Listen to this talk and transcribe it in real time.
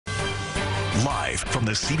Live from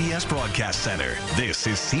the CBS Broadcast Center, this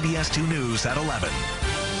is CBS 2 News at 11.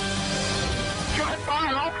 Shot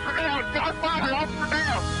fired, officer down! Shot fired, officer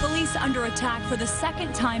down! Police under attack for the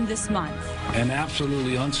second time this month. An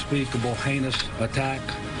absolutely unspeakable, heinous attack.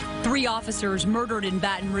 3 officers murdered in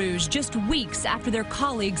Baton Rouge just weeks after their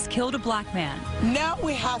colleagues killed a black man. Now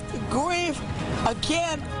we have to grieve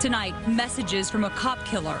again. Tonight, messages from a cop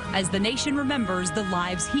killer as the nation remembers the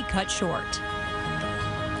lives he cut short.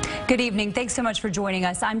 Good evening. Thanks so much for joining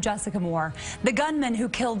us. I'm Jessica Moore. The gunman who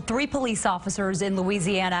killed 3 police officers in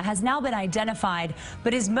Louisiana has now been identified,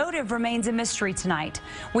 but his motive remains a mystery tonight.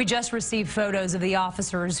 We just received photos of the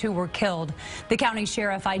officers who were killed. The county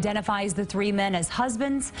sheriff identifies the 3 men as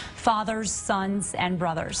husbands, fathers, sons, and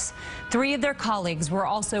brothers. 3 of their colleagues were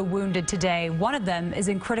also wounded today. One of them is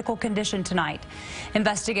in critical condition tonight.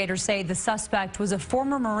 Investigators say the suspect was a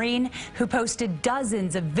former Marine who posted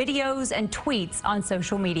dozens of videos and tweets on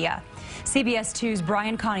social media. CBS 2's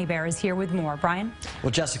Conybeare is here with more. Brian?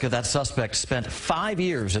 Well, Jessica, that suspect spent 5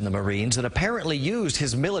 years in the Marines and apparently used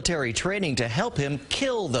his military training to help him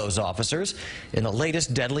kill those officers in the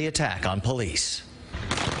latest deadly attack on police.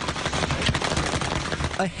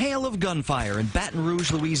 A hail of gunfire in Baton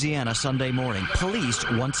Rouge, Louisiana Sunday morning. Police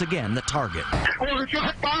once again the target.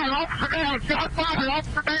 Shot fired, officer down! Shot fired,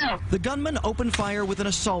 officer down! The gunman opened fire with an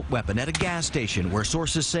assault weapon at a gas station where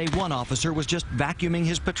sources say one officer was just vacuuming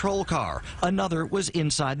his patrol car. Another was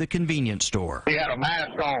inside the convenience store. He had a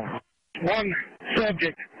mask on. One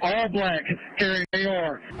subject, all black, carrying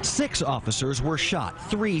AR. 6 officers were shot,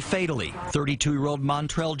 3 fatally. 32-year-old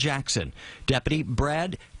Montrell Jackson, Deputy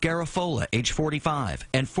Brad Garafola, age 45,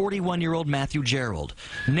 and 41-year-old Matthew Gerald.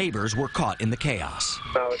 Neighbors were caught in the chaos.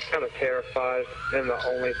 I was kind of terrified, and the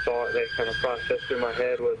only thought that kind of processed through my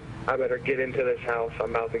head was, I better get into this house, I'm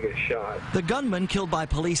about to get shot. The gunman killed by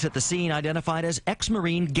police at the scene identified as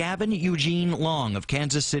ex-Marine Gavin Eugene Long of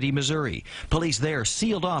Kansas City, Missouri. Police there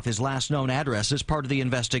sealed off his last known address as part of the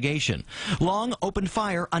investigation. Long opened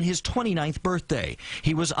fire on his 29th birthday.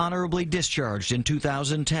 He was honorably discharged in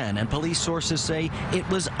 2010, and police sources say it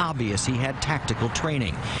was obvious he had tactical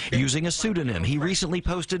training. Using a pseudonym, he recently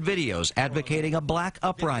posted videos advocating a black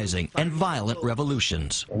uprising and violent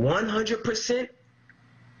revolutions. 100%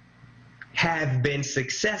 have been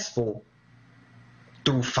successful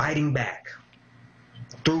through fighting back,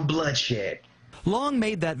 through bloodshed. Long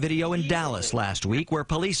made that video in Dallas last week where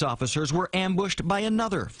police officers were ambushed by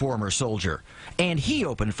another former soldier. And he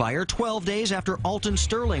opened fire 12 days after Alton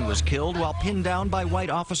Sterling was killed while pinned down by white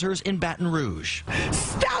officers in Baton Rouge.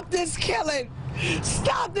 Stop this killing!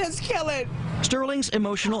 Stop this killing! Sterling's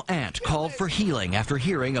emotional aunt called for healing after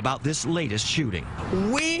hearing about this latest shooting.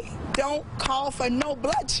 We don't call for no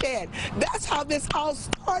bloodshed. That's how this all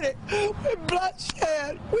started, with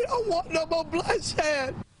bloodshed. We don't want no more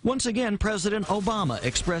bloodshed. Once again, President Obama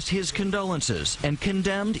expressed his condolences and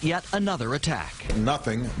condemned yet another attack.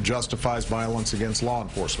 Nothing justifies violence against law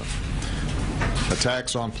enforcement.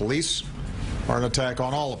 Attacks on police are an attack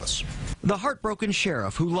on all of us. The heartbroken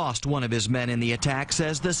sheriff who lost one of his men in the attack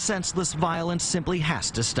says the senseless violence simply has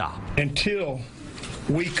to stop. Until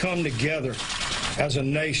we come together as a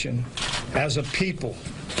nation, as a people,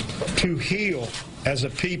 to heal as a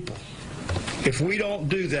people. If we don't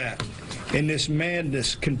do that, and this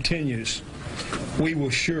madness continues, we will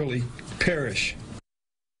surely perish.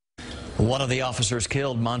 One of the officers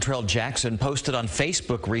killed, Montrell Jackson, posted on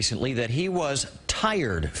Facebook recently that he was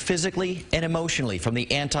tired physically and emotionally from the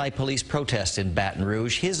anti-police protests in Baton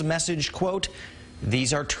Rouge. His message, quote,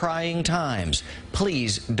 "These are trying times.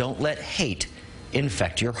 Please don't let hate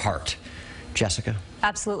infect your heart." Jessica?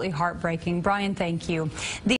 Absolutely heartbreaking. Brian, thank you.